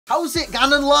How's it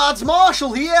going, lads?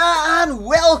 Marshall here, and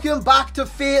welcome back to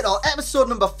F8Tal, episode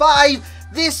number 5.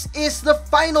 This is the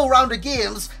final round of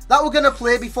games that we're going to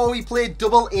play before we play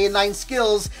double A9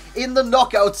 skills in the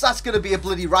knockouts. That's going to be a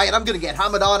bloody riot. I'm going to get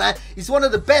hammered on it. He's one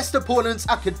of the best opponents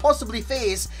I could possibly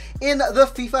face in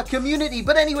the FIFA community.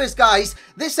 But anyways, guys,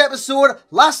 this episode,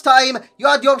 last time, you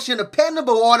had the option of pair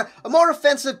number 1, a more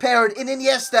offensive pairing in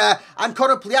Iniesta and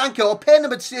Konoplyanka, or pair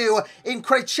number 2 in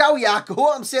Krychowiak, I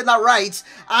hope I'm saying that right,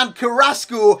 and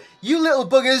Carrasco. You little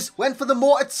buggers went for the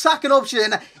more attacking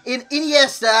option in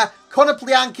Iniesta,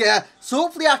 Konoplyanka, so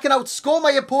hopefully I can outscore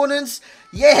my opponents.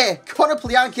 Yeah,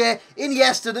 Konoplyanka,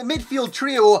 Iniesta, the midfield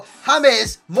trio,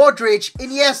 James, Modric,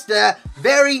 Iniesta,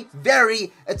 very,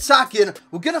 very attacking.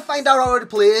 We're going to find out how it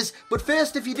plays, but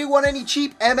first, if you do want any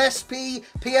cheap MSP,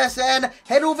 PSN,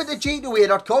 head over to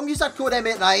g2a.com, use that code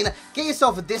M89, get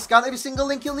yourself a discount, every single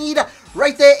link you'll need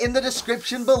right there in the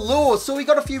description below. So we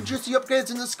got a few juicy upgrades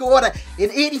in the squad,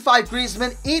 in 85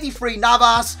 Griezmann, 83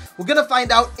 Navas. We're going to find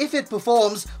out if it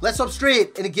performs. Let's hop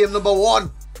straight into game number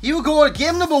 1. Here we go,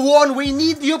 game number 1, we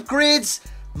need the upgrades.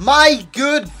 My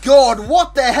good God,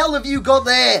 what the hell have you got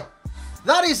there?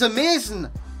 That is amazing.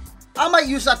 I might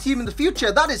use that team in the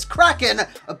future, that is cracking.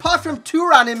 Apart from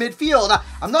Turan in midfield,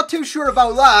 I'm not too sure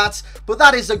about that, but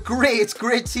that is a great,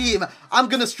 great team. I'm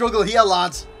going to struggle here,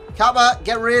 lads. Kappa,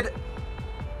 get rid.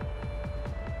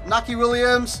 Naki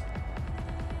Williams.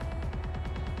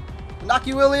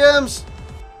 Naki Williams.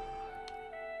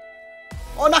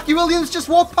 Oh, Naki Williams just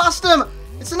walked past him.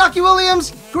 It's Naki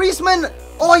Williams. Griezmann.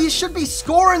 Oh, you should be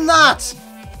scoring that.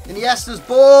 Iniesta's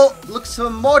ball. Looks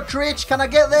for Modric. Can I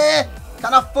get there?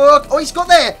 Can I fuck? Oh, he's got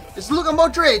there. Just look at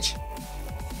Modric.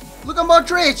 Look at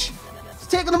Modric. He's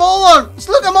taking them all on. Just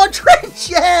look at Modric.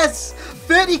 Yes.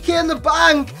 30k in the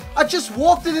bank. I just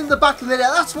walked it in the back of the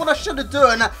net. That's what I should have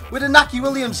done with Naki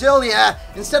Williams earlier.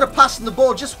 Instead of passing the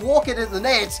ball, just walk it in the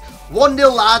net.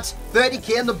 1-0, lads.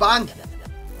 30k in the bank.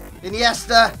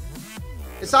 Iniesta.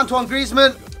 It's Antoine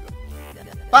Griezmann.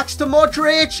 Backs to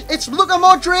Modric. It's Luka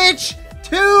Modric.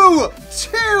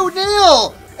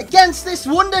 2-0 against this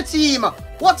wonder team.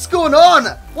 What's going on?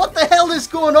 What the hell is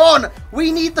going on?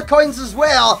 We need the coins as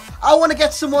well. I want to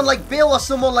get someone like Bale or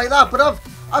someone like that, but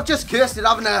I've just cursed it,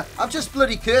 haven't I? I've just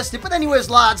bloody cursed it. But anyways,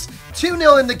 lads,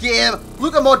 2-0 in the game.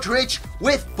 Luka Modric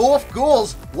with both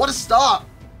goals. What a start.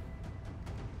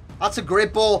 That's a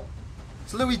great ball.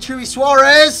 It's Luis Chuy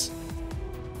Suarez.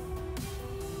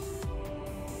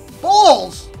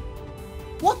 Balls!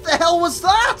 What the hell was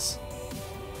that?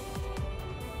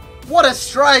 What a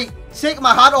strike. Take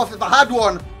my hat off if I had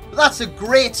one. But that's a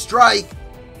great strike.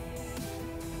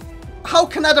 How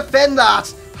can I defend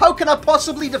that? How can I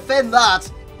possibly defend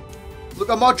that?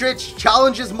 Look at Modric.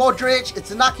 Challenges Modric.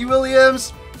 It's Inaki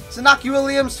Williams. It's Inaki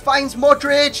Williams. Finds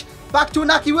Modric. Back to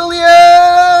Inaki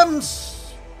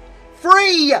Williams.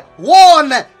 3-1.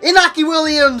 Inaki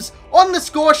Williams on the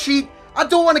score sheet. I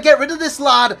don't want to get rid of this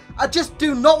lad. I just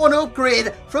do not want to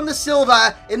upgrade from the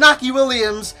silver. Inaki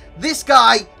Williams. This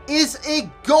guy is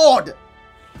a god.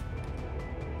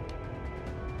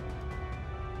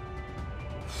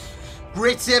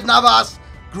 Great save, Navas.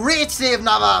 Great save,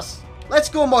 Navas. Let's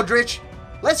go, Modric.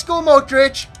 Let's go,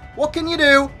 Modric. What can you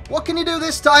do? What can you do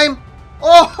this time?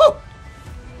 Oh!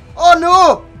 Oh,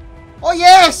 no. Oh,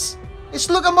 yes. It's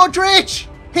Luka Modric.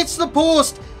 Hits the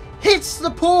post. Hits the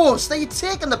post. Are you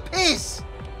taking the piss?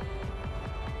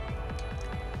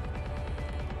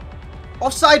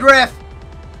 Offside, ref.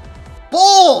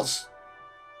 Balls.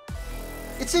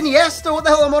 It's Iniesta. What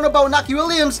the hell am I on about? Naki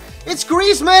Williams. It's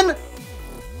Griezmann.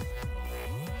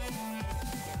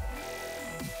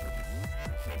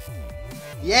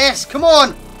 Yes, come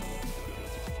on.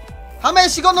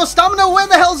 James, you got no stamina. Where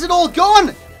the hell's it all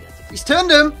gone? He's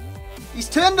turned him. He's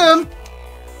turned him.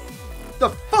 The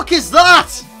fuck is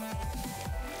that?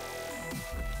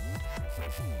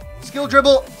 Skill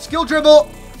dribble. Skill dribble.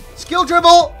 Skill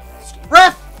dribble.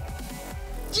 Ref.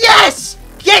 Yes!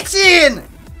 Get in!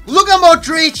 Look at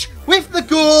Modric with the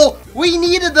goal. We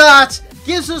needed that.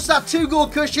 Gives us that 2-goal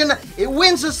cushion. It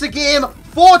wins us the game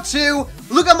 4-2.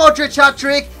 Look at Modric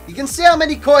hat-trick. You can see how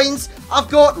many coins I've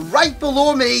got right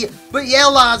below me. But yeah,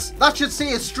 lads, that should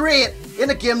see us straight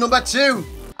into game number 2.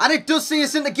 And it does see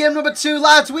us into game number 2,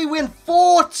 lads. We win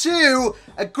 4-2.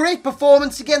 A great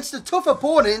performance against a tough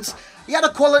opponent. He had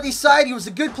a quality side. He was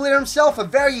a good player himself. A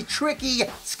very tricky,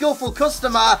 skillful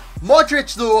customer.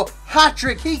 Modric, though,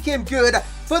 hat-trick. He came good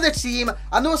for the team.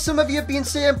 I know some of you have been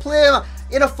saying play him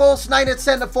in a false 9 at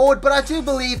centre forward, but I do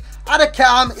believe at a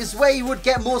cam is where he would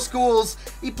get most goals.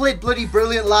 He played bloody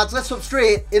brilliant, lads. Let's hop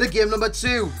straight into game number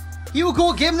 2. Here we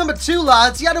go, game number 2,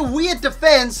 lads. He had a weird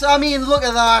defence. I mean, look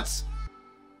at that.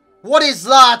 What is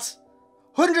that?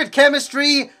 100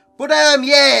 chemistry. But,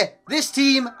 yeah, this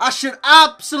team, I should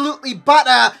absolutely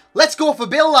batter. Let's go for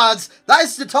Bill, lads. That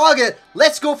is the target.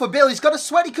 Let's go for Bill. He's got a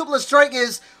sweaty couple of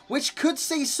strikers, which could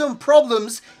see some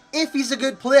problems if he's a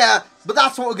good player. But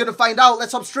that's what we're going to find out.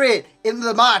 Let's hop straight into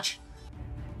the match.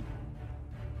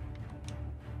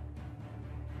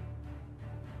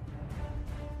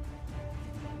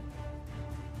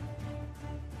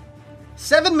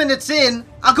 Seven minutes in,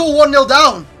 I go 1-0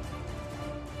 down.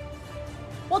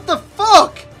 What the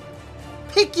fuck?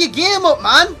 Pick your game up,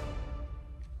 man.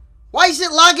 Why is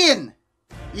it lagging?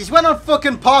 He's went on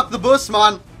fucking park the bus,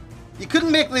 man. You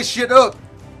couldn't make this shit up.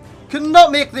 Could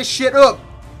not make this shit up.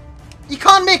 You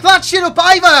can't make that shit up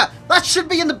either. That should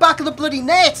be in the back of the bloody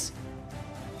net.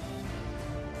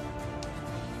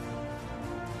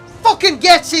 Fucking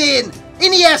get in.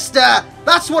 Iniesta.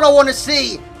 That's what I want to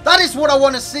see. That is what I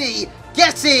want to see.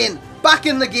 Get in. Back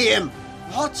in the game.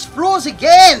 Oh, it's froze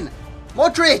again.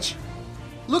 Modric.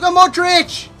 Look at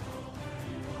Modric!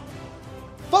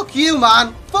 Fuck you,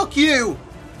 man. Fuck you.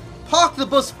 Park the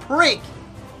bus, prick.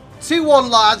 2-1,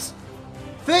 lads.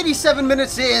 37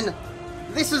 minutes in.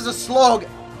 This is a slog.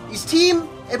 His team,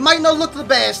 it might not look the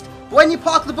best, but when you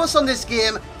park the bus on this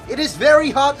game, it is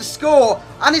very hard to score,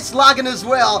 and it's lagging as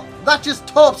well. That just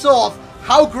tops off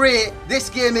how great this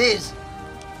game is.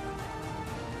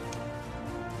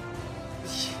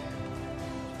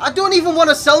 I don't even want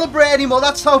to celebrate anymore.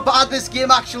 That's how bad this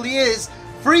game actually is.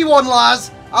 3-1,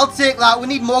 lads. I'll take that. We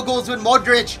need more goals with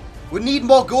Modric. We need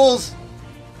more goals.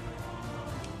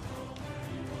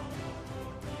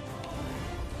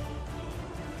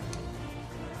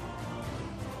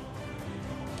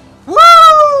 Woo!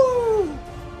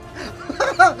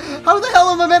 How the hell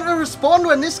am I meant to respond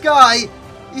when this guy,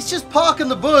 he's just parking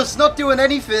the bus, not doing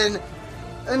anything.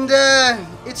 And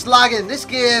it's lagging. This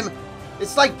game,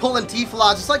 it's like pulling teeth,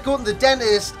 lads. It's like going to the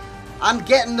dentist and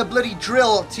getting the bloody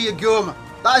drill to your gum.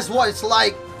 That is what it's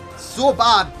like. So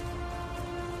bad.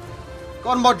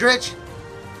 Go on, Modric.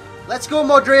 Let's go,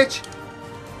 Modric.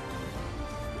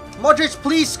 Modric,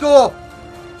 please score.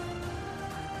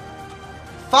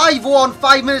 5-1,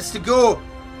 5 minutes to go.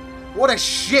 What a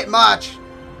shit match.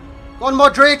 Go on,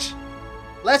 Modric.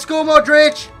 Let's go,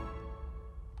 Modric.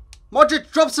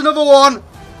 Modric drops another one.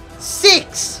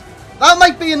 6. That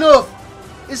might be enough.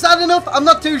 Is that enough? I'm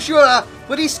not too sure.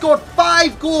 But he scored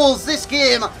 5 goals this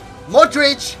game.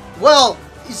 Modric, well,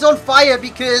 he's on fire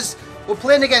because we're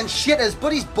playing against shitters.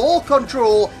 But his ball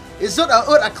control is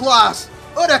utter class.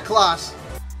 Utter class.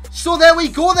 So there we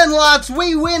go then, lads.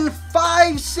 We win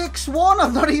 5-6-1.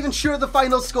 I'm not even sure of the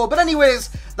final score. But anyways,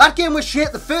 that game was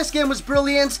shit. The first game was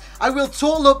brilliant. I will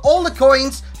total up all the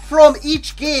coins from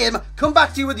each game. Come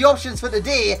back to you with the options for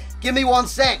today. Give me 1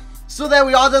 sec. So there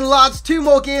we are then, lads. 2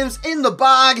 more games in the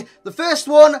bag. The first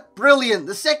one, brilliant.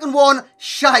 The second one,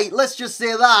 shite. Let's just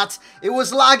say that. It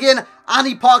was lagging and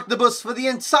he parked the bus for the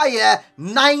entire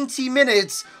 90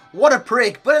 minutes. What a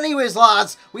prick. But anyways,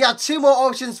 lads, we have 2 more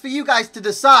options for you guys to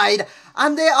decide.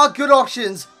 And they are good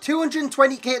options.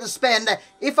 220k to spend.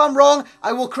 If I'm wrong,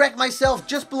 I will correct myself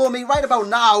just below me right about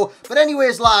now. But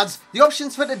anyways, lads, the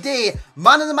options for today.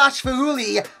 Man of the match for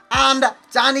Uli and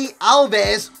Dani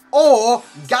Alves, or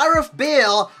Gareth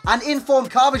Bale and Inform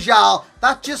Carvajal.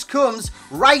 That just comes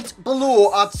right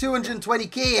below our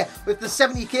 220k with the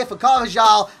 70k for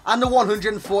Carvajal and the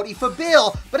 140 for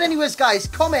Bale. But anyways, guys,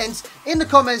 comment in the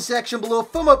comments section below.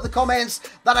 Thumb up the comments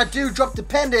that I do drop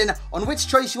depending on which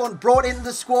choice you want brought into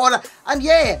the squad. And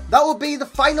yeah, that will be the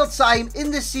final time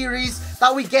in this series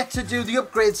that we get to do the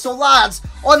upgrades. So lads,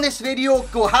 on this video,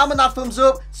 go hammer that thumbs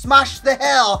up, smash the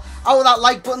hell out of that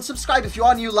like button, subscribe if you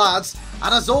are new, lads.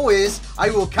 And as always,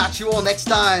 I will catch you all next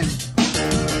time.